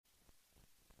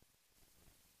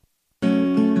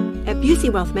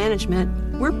Busey Wealth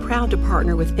Management, we're proud to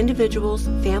partner with individuals,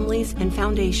 families, and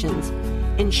foundations,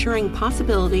 ensuring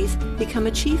possibilities become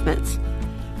achievements.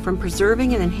 From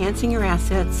preserving and enhancing your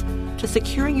assets to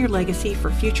securing your legacy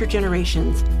for future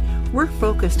generations, we're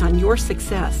focused on your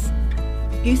success.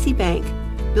 Busey Bank,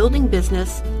 building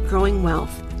business, growing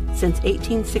wealth. Since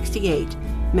 1868,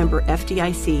 member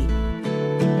FDIC.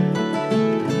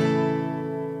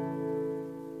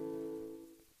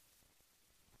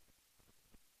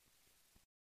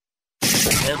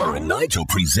 Hammer and Nigel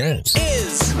presents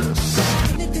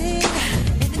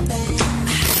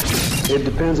It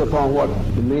depends upon what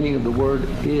the meaning of the word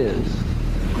is.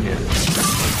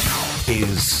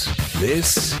 Is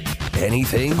this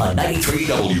anything? On 93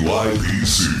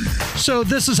 WIBC. So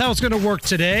this is how it's going to work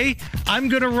today. I'm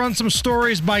going to run some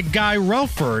stories by Guy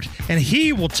Relford, and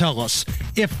he will tell us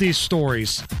if these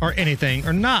stories are anything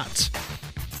or not.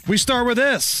 We start with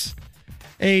this.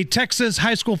 A Texas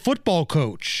high school football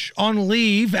coach on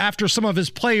leave after some of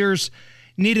his players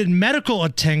needed medical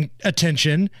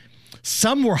attention.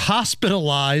 Some were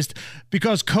hospitalized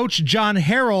because Coach John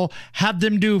Harrell had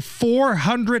them do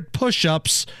 400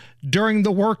 push-ups during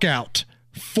the workout.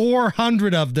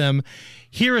 400 of them.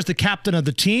 Here is the captain of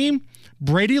the team,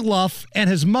 Brady Luff, and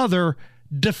his mother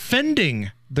defending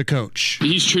the coach.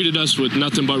 He's treated us with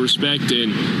nothing but respect,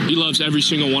 and he loves every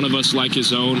single one of us like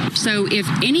his own. So if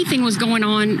anything was going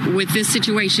on with this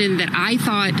situation that I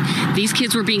thought these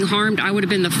kids were being harmed, I would have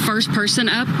been the first person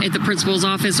up at the principal's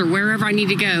office or wherever I need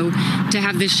to go to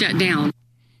have this shut down.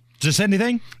 Just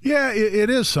anything? Yeah, it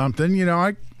is something. You know,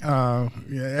 I,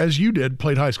 as you did,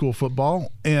 played high school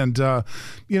football. And, and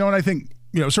I think,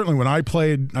 certainly when I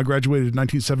played, I graduated in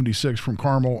 1976 from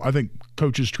Carmel. I think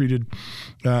coaches treated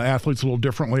athletes a little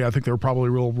differently. I think they were probably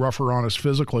a little rougher on us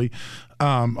physically,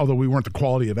 although we weren't the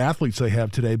quality of athletes they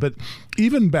have today. But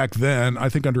even back then, I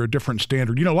think under a different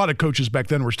standard, a lot of coaches back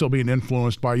then were still being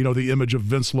influenced by, the image of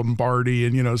Vince Lombardi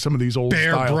and, some of these old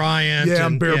Bear Bryant. Yeah,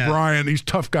 Bear Bryant, these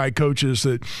tough guy coaches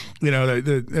that,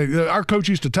 our coach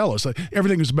used to tell us that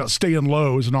everything is about staying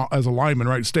low as a lineman,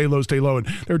 right? Stay low, stay low. And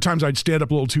there were times I'd stand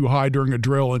up a little too high during a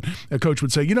drill, and a coach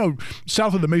would say,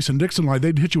 south of the Mason-Dixon line,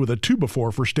 they'd hit you with a 2x4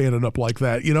 for standing up like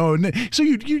that, and so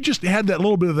you just had that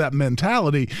little bit of that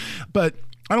mentality. But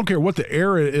I don't care what the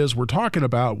era is we're talking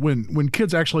about, when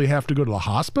kids actually have to go to the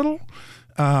hospital,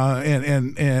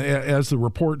 and as the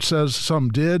report says some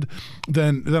did,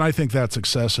 then I think that's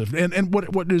excessive. And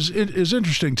what is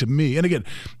interesting to me, and again,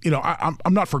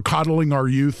 I'm not for coddling our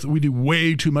youth. We do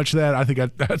way too much of that. I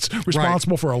think that's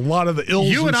responsible for a lot of the ills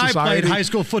in society. You and I played high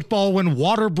school football when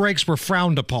water breaks were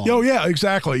frowned upon. Oh yeah,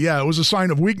 exactly. Yeah, it was a sign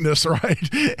of weakness, right?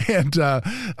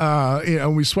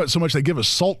 And we sweat so much they give us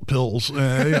salt pills.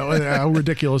 How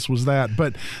ridiculous was that?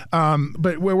 But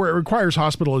where it requires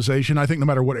hospitalization, I think no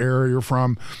matter what area you're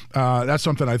from, that's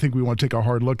something I think we want to take a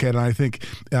hard look at, and I think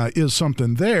is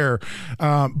something there.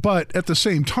 But at the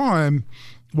same time,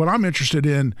 what I'm interested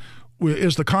in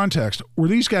is the context. Were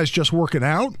these guys just working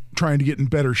out, trying to get in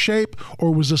better shape,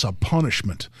 or was this a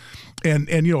punishment? And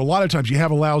a lot of times you have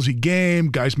a lousy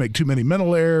game, guys make too many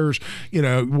mental errors,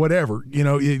 whatever.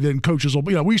 Then coaches will,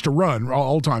 we used to run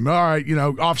all the time. All right,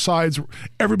 offsides,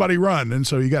 everybody run. And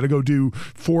so you got to go do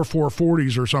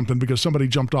 4.40s or something because somebody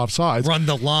jumped offsides. Run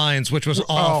the lines, which was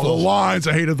awful. Oh, the lines.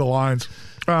 I hated the lines.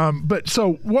 But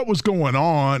so what was going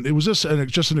on? It was just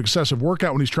an excessive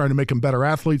workout when he's trying to make them better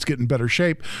athletes, get in better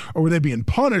shape, or were they being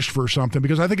punished for something?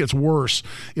 Because I think it's worse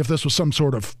if this was some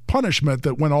sort of punishment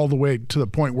that went all the way to the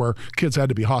point where kids had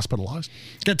to be hospitalized.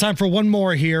 Got time for one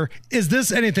more here. Is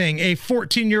this anything? A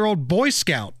 14-year-old Boy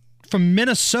Scout from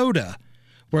Minnesota,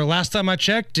 where last time I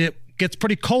checked, it gets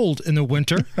pretty cold in the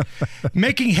winter,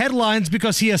 making headlines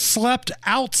because he has slept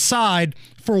outside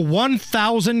for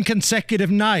 1,000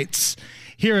 consecutive nights.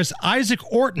 Here is Isaac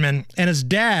Ortman and his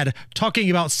dad talking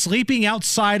about sleeping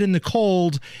outside in the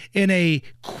cold in a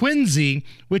Quincy,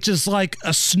 which is like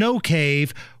a snow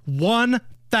cave,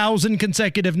 1,000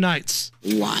 consecutive nights.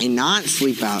 Why not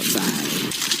sleep outside?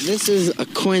 This is a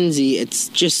Quincy. It's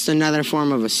just another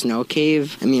form of a snow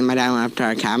cave. Me and my dad went up to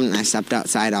our cabin and I slept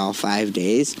outside all 5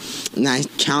 days. And I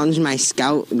challenged my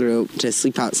scout group to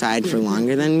sleep outside for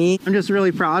longer than me. I'm just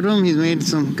really proud of him. He's made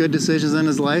some good decisions in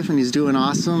his life and he's doing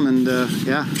awesome. And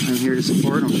I'm here to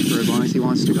support him for as long as he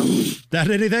wants to go. That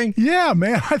anything? Yeah,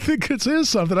 man. I think it is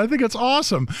something. I think it's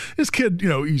awesome. This kid,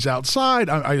 he's outside.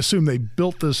 I assume they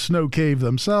built this snow cave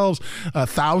themselves.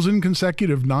 1,000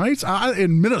 consecutive nights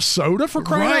in Minnesota, for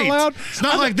crying out loud. It's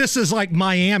not like this is like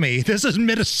Miami. This is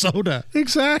Minnesota.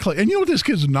 Exactly. And you know what this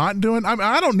kid's not doing?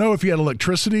 I don't know if he had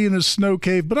electricity in his snow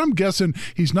cave, but I'm guessing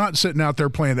he's not sitting out there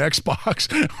playing Xbox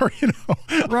or,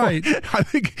 Right. I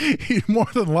think he more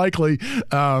than likely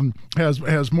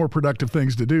has more productive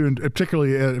things to do, and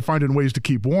particularly finding ways to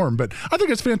keep warm. But I think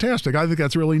it's fantastic. I think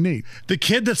that's really neat. The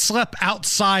kid that slept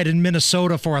outside in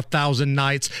Minnesota for 1,000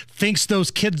 nights thinks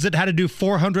those kids that had to do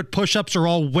 400 push-ups are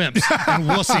all wimps and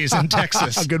wussies in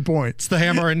Texas. Good point. It's the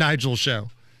Hammer and Nigel Show.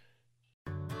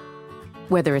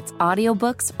 Whether it's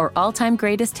audiobooks or all-time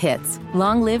greatest hits,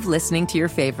 long live listening to your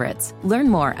favorites. Learn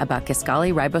more about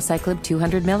Kisqali Ribociclib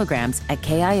 200 milligrams at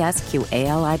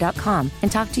KISQALI.com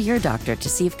and talk to your doctor to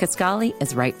see if Kisqali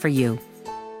is right for you.